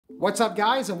What's up,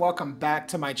 guys, and welcome back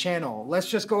to my channel. Let's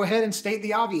just go ahead and state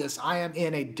the obvious. I am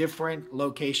in a different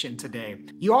location today.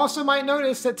 You also might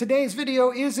notice that today's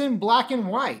video is in black and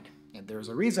white, and there's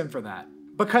a reason for that.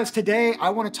 Because today I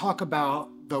want to talk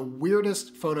about the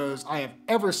weirdest photos I have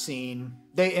ever seen.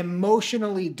 They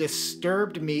emotionally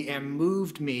disturbed me and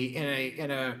moved me in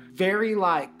a very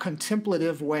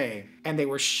contemplative way. And they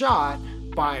were shot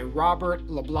by Robert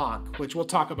Leblanc, which we'll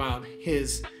talk about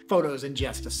his photos in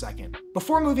just a second.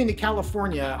 Before moving to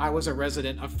California, I was a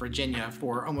resident of Virginia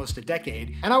for almost a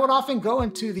decade, and I would often go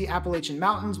into the Appalachian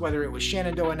Mountains, whether it was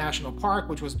Shenandoah National Park,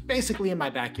 which was basically in my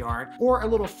backyard, or a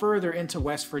little further into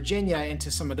West Virginia,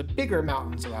 into some of the bigger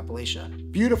mountains of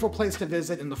Appalachia. Beautiful place to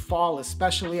visit in the fall,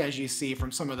 especially, as you see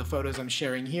from some of the photos I'm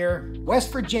sharing here.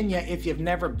 West Virginia, if you've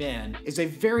never been, is a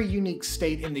very unique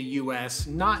state in the US,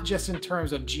 not just in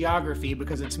terms of geography,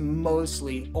 because it's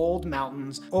mostly old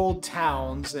mountains, old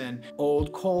towns, and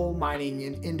old coal mining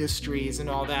and industries and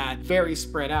all that, very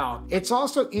spread out. It's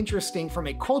also interesting from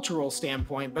a cultural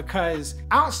standpoint because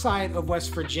outside of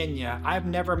West Virginia, I've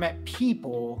never met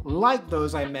people like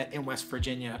those I met in West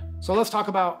Virginia. So let's talk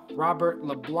about Robert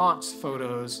Leblanc's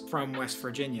photos from West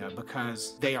Virginia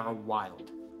because they are wild.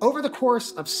 Over the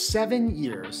course of 7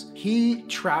 years, he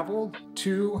traveled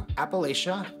to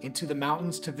Appalachia, into the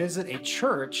mountains, to visit a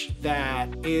church that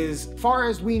is, far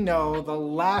as we know, the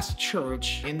last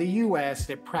church in the US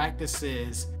that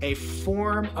practices a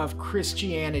form of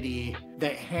Christianity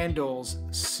that handles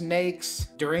snakes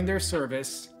during their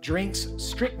service, drinks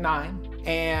strychnine,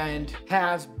 and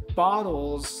has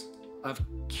bottles of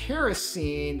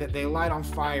kerosene that they light on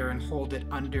fire and hold it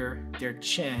under their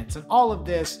chins. And all of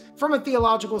this, from a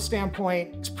theological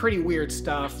standpoint, is pretty weird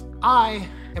stuff. I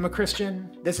am a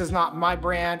Christian. This is not my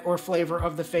brand or flavor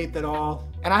of the faith at all.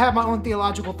 And I have my own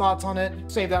theological thoughts on it.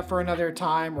 Save that for another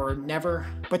time or never.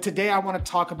 But today I want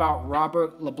to talk about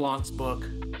Robert Leblanc's book,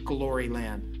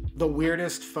 GLORYLAND. The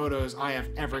weirdest photos I have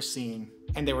ever seen.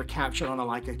 And they were captured on a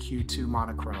Leica Q2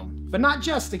 monochrome. But not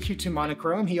just the Q2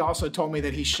 monochrome, he also told me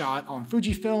that he shot on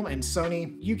Fujifilm and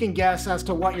Sony. You can guess as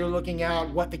to what you're looking at,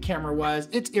 what the camera was.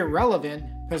 It's irrelevant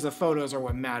because the photos are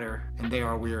what matter, and they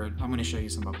are weird. I'm gonna show you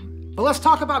some of them. But let's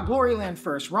talk about GLORYLAND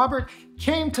first. Robert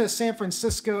came to San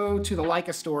Francisco to the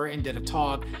Leica store and did a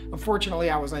talk. Unfortunately,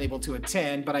 I was unable to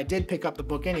attend, but I did pick up the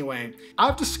book anyway.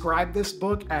 I've described this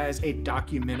book as a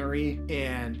documentary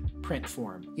in print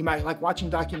form. You might like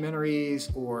watching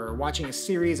documentaries or watching a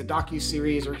series, a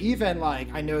docu-series, or even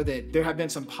I know that there have been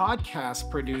some podcasts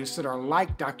produced that are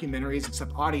like documentaries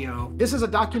except audio. This is a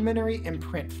documentary in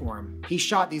print form. He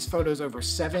shot these photos over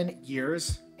 7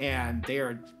 years and they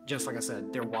are, just like I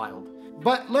said, they're wild.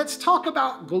 But let's talk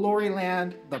about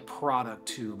GLORYLAND, the product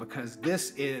too, because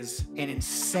this is an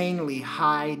insanely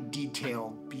high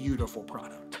detail, beautiful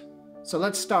product. So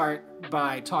let's start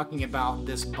by talking about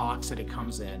this box that it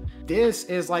comes in. This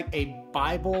is like a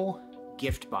Bible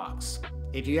gift box.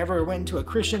 If you ever went into a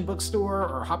Christian bookstore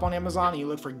or hop on Amazon and you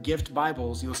look for gift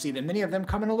Bibles, you'll see that many of them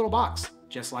come in a little box,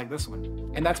 just like this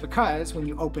one. And that's because when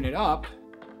you open it up,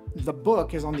 the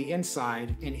book is on the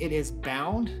inside and it is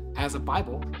bound as a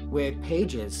Bible with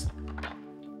pages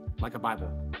like a Bible.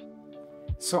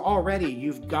 So already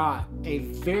you've got a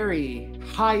very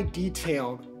high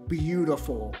detailed,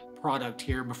 beautiful product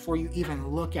here before you even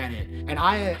look at it. And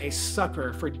I am a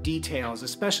sucker for details,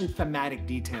 especially thematic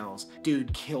details.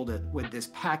 Dude killed it with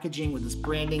this packaging, with this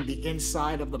branding, the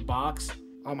inside of the box.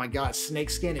 Oh my God,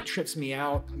 snakeskin, it trips me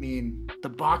out. I mean, the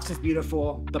box is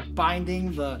beautiful. The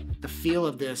binding, the feel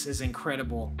of this is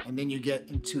incredible. And then you get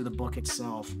into the book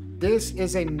itself. This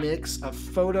is a mix of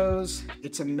photos.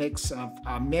 It's a mix of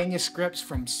manuscripts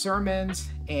from sermons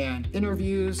and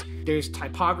interviews. There's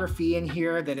typography in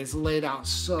here that is laid out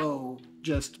so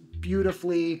just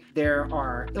beautifully. There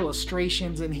are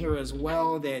illustrations in here as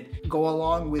well that go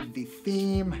along with the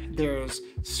theme. There's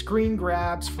screen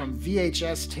grabs from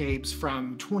VHS tapes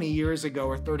from 20 years ago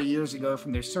or 30 years ago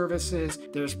from their services.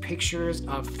 There's pictures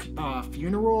of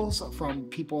funerals from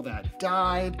people that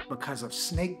died because of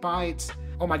snake bites.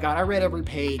 Oh my God, I read every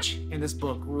page and this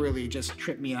book really just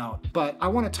tripped me out. But I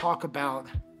want to talk about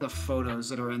the photos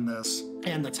that are in this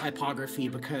and the typography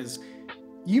because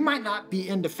you might not be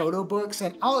into photo books,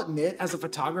 and I'll admit, as a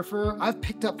photographer, I've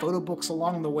picked up photo books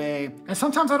along the way, and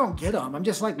sometimes I don't get them. I'm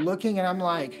just looking and I'm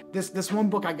like, this one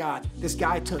book I got, this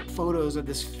guy took photos of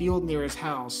this field near his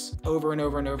house over and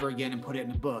over and over again and put it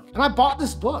in a book. And I bought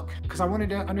this book because I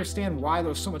wanted to understand why there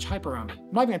was so much hype around it.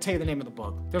 I'm not even gonna tell you the name of the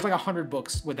book. There's like 100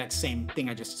 books with that same thing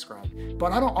I just described.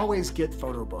 But I don't always get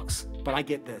photo books, but I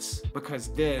get this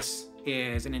because this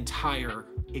is an entire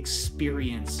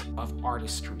experience of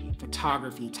artistry,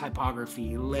 photography,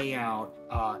 typography, layout.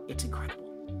 It's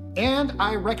incredible. And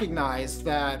I recognize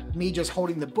that me just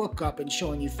holding the book up and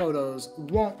showing you photos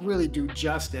won't really do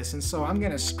justice, and so I'm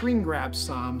gonna screen grab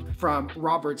some from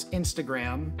Robert's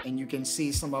Instagram, and you can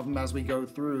see some of them as we go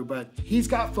through, but he's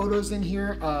got photos in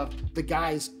here of the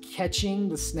guys catching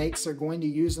the snakes they're going to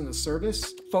use in the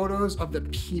service, photos of the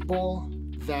people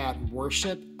that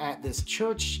worship at this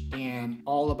church and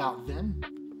all about them.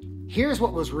 Here's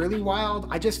what was really wild.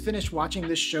 I just finished watching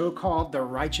this show called The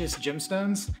Righteous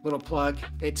Gemstones. Little plug.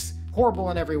 It's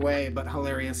horrible in every way, but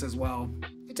hilarious as well.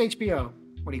 It's HBO.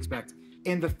 What do you expect?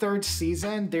 In the 3rd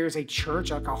season, there's a church,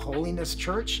 like a holiness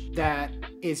church, that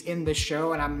is in the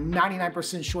show, and I'm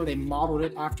 99% sure they modeled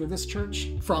it after this church.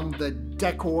 From the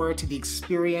decor to the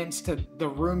experience to the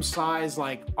room size,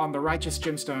 like on The Righteous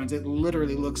Gemstones, it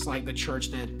literally looks like the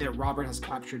church that Robert has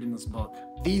captured in this book.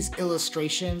 These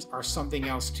illustrations are something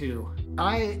else too.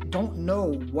 I don't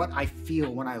know what I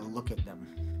feel when I look at them.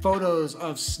 Photos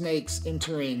of snakes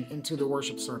entering into the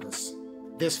worship service.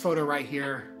 This photo right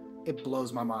here, it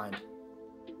blows my mind.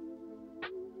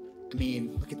 I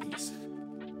mean, look at these.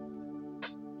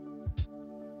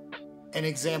 An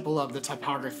example of the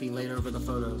typography laid over the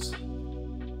photos.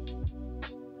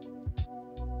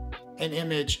 An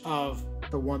image of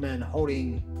the woman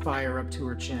holding fire up to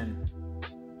her chin.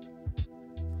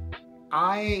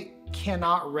 I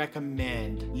cannot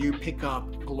recommend you pick up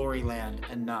GLORYLAND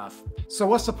enough. So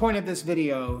what's the point of this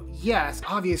video? Yes,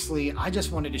 obviously, I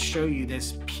just wanted to show you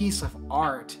this piece of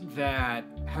art that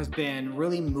has been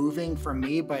really moving for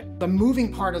me, but the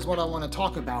moving part is what I want to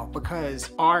talk about, because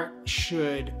art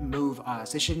should move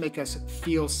us. It should make us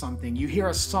feel something. You hear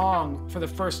a song for the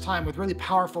first time with really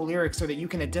powerful lyrics so that you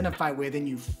can identify with and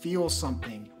you feel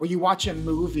something. Or you watch a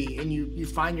movie and you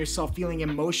find yourself feeling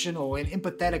emotional and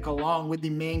empathetic along with the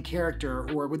main character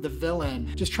or with the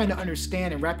villain, just trying to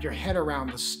understand and wrap your head around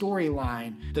the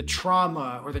storyline, the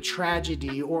trauma or the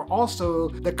tragedy, or also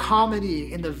the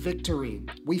comedy and the victory.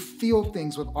 We feel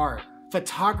things with art.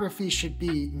 Photography should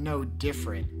be no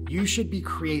different. You should be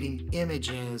creating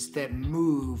images that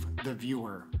move the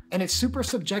viewer. And it's super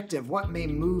subjective what may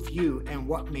move you and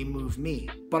what may move me.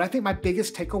 But I think my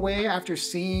biggest takeaway after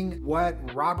seeing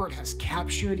what Robert has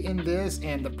captured in this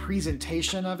and the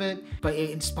presentation of it, but it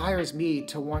inspires me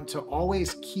to want to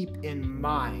always keep in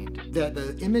mind that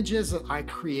the images that I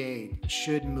create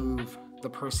should move the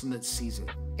person that sees it.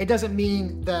 It doesn't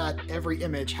mean that every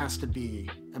image has to be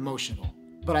emotional.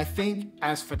 But I think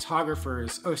as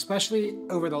photographers, especially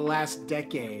over the last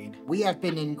decade, we have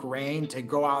been ingrained to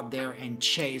go out there and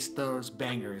chase those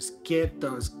bangers, get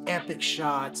those epic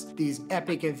shots, these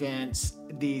epic events,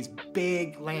 these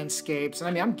big landscapes. And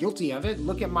I mean, I'm guilty of it.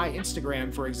 Look at my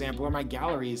Instagram, for example, or my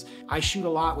galleries. I shoot a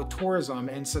lot with tourism,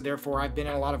 and so therefore I've been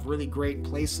in a lot of really great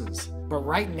places. But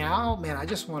right now, man,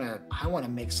 I want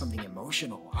to make something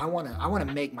emotional. I want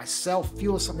to make myself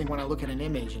feel something when I look at an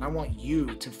image, and I want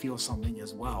you to feel something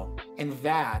as well. And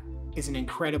that is an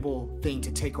incredible thing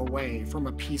to take away from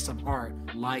a piece of art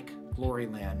like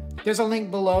GLORYLAND. There's a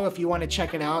link below if you want to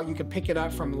check it out. You can pick it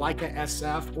up from Leica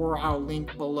SF, or I'll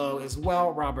link below as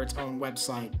well, Robert's own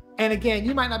website. And again,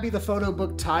 you might not be the photo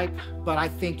book type, but I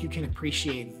think you can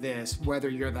appreciate this whether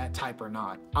you're that type or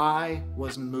not. I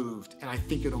was moved, and I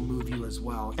think it'll move you as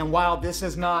well. And while this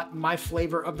is not my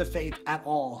flavor of the faith at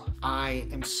all, I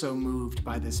am so moved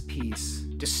by this piece.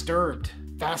 Disturbed,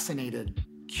 fascinated,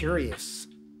 curious,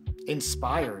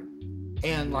 inspired,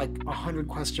 and like 100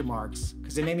 question marks,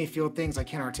 because it made me feel things I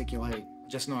can't articulate. I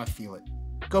just know I feel it.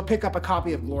 Go pick up a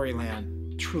copy of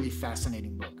GLORYLAND. Truly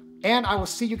fascinating book. And I will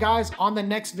see you guys on the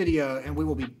next video, and we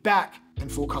will be back in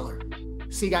full color.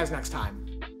 See you guys next time.